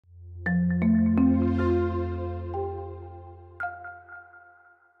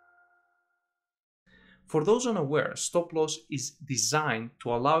For those unaware, stop loss is designed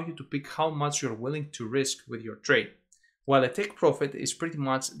to allow you to pick how much you're willing to risk with your trade, while a take profit is pretty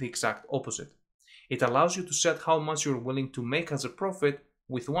much the exact opposite. It allows you to set how much you're willing to make as a profit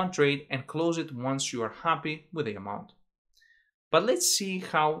with one trade and close it once you are happy with the amount. But let's see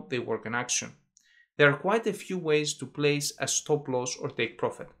how they work in action. There are quite a few ways to place a stop loss or take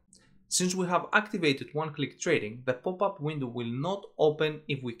profit. Since we have activated one-click trading, the pop-up window will not open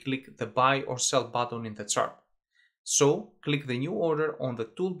if we click the buy or sell button in the chart. So, click the new order on the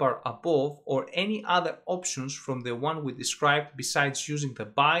toolbar above or any other options from the one we described besides using the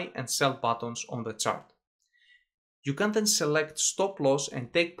buy and sell buttons on the chart. You can then select stop loss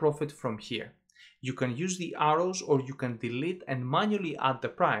and take profit from here. You can use the arrows or you can delete and manually add the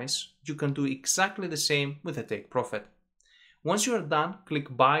price. You can do exactly the same with the take profit. Once you are done,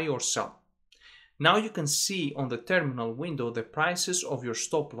 click buy or sell. Now you can see on the terminal window the prices of your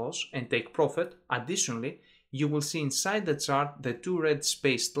stop loss and take profit. Additionally, you will see inside the chart the two red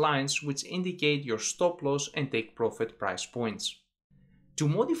spaced lines which indicate your stop loss and take profit price points. To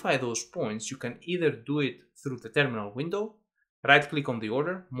modify those points, you can either do it through the terminal window, right click on the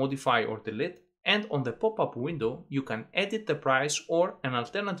order, modify or delete, and on the pop-up window you can edit the price, or an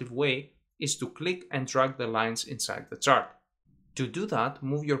alternative way is to click and drag the lines inside the chart. To do that,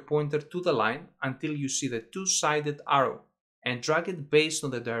 move your pointer to the line until you see the two-sided arrow and drag it based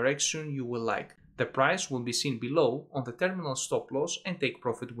on the direction you will like. The price will be seen below on the terminal stop loss and take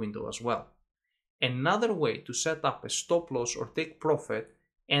profit window as well. Another way to set up a stop loss or take profit,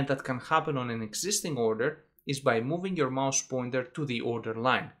 and that can happen on an existing order, is by moving your mouse pointer to the order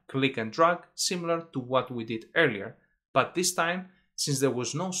line. Click and drag, similar to what we did earlier, but this time, since there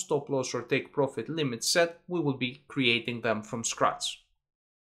was no stop loss or take profit limit set, we will be creating them from scratch.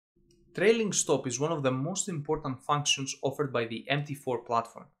 Trailing stop is one of the most important functions offered by the MT4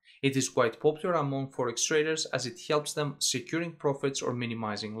 platform. It is quite popular among forex traders as it helps them securing profits or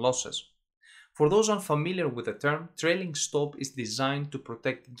minimizing losses. For those unfamiliar with the term, trailing stop is designed to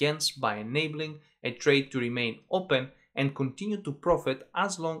protect gains by enabling a trade to remain open and continue to profit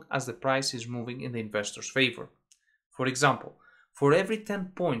as long as the price is moving in the investor's favor. For example, for every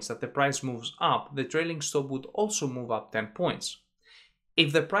 10 points that the price moves up, the trailing stop would also move up 10 points.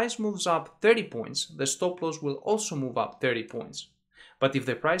 If the price moves up 30 points, the stop loss will also move up 30 points. But if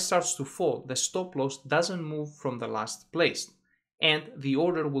the price starts to fall, the stop loss doesn't move from the last placed, and the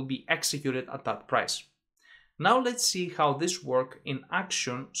order will be executed at that price. Now let's see how this works in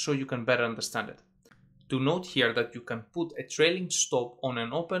action so you can better understand it. To note here that you can put a trailing stop on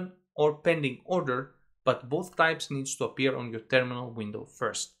an open or pending order, but both types needs to appear on your terminal window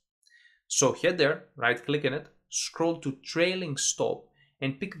first. So head there, right click on it, scroll to trailing stop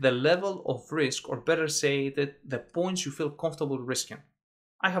and pick the level of risk, or better say the points you feel comfortable risking.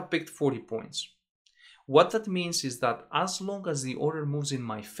 I have picked 40 points. What that means is that as long as the order moves in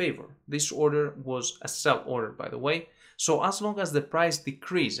my favor, this order was a sell order by the way, so as long as the price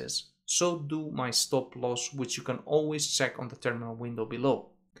decreases, so do my stop loss, which you can always check on the terminal window below.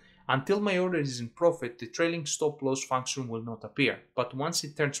 Until my order is in profit, the trailing stop loss function will not appear, but once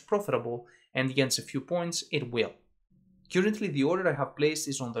it turns profitable and gains a few points, it will. Currently the order I have placed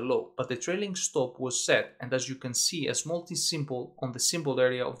is on the low, but the trailing stop was set, and as you can see, a small T symbol on the symbol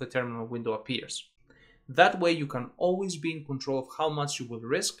area of the terminal window appears. That way you can always be in control of how much you will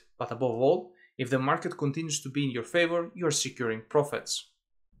risk, but above all, if the market continues to be in your favor, you are securing profits.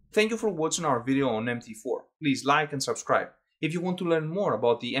 Thank you for watching our video on MT4. Please like and subscribe. If you want to learn more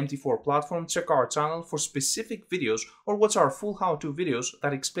about the MT4 platform, check our channel for specific videos or watch our full how-to videos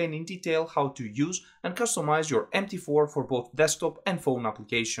that explain in detail how to use and customize your MT4 for both desktop and phone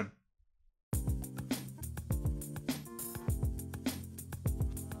application.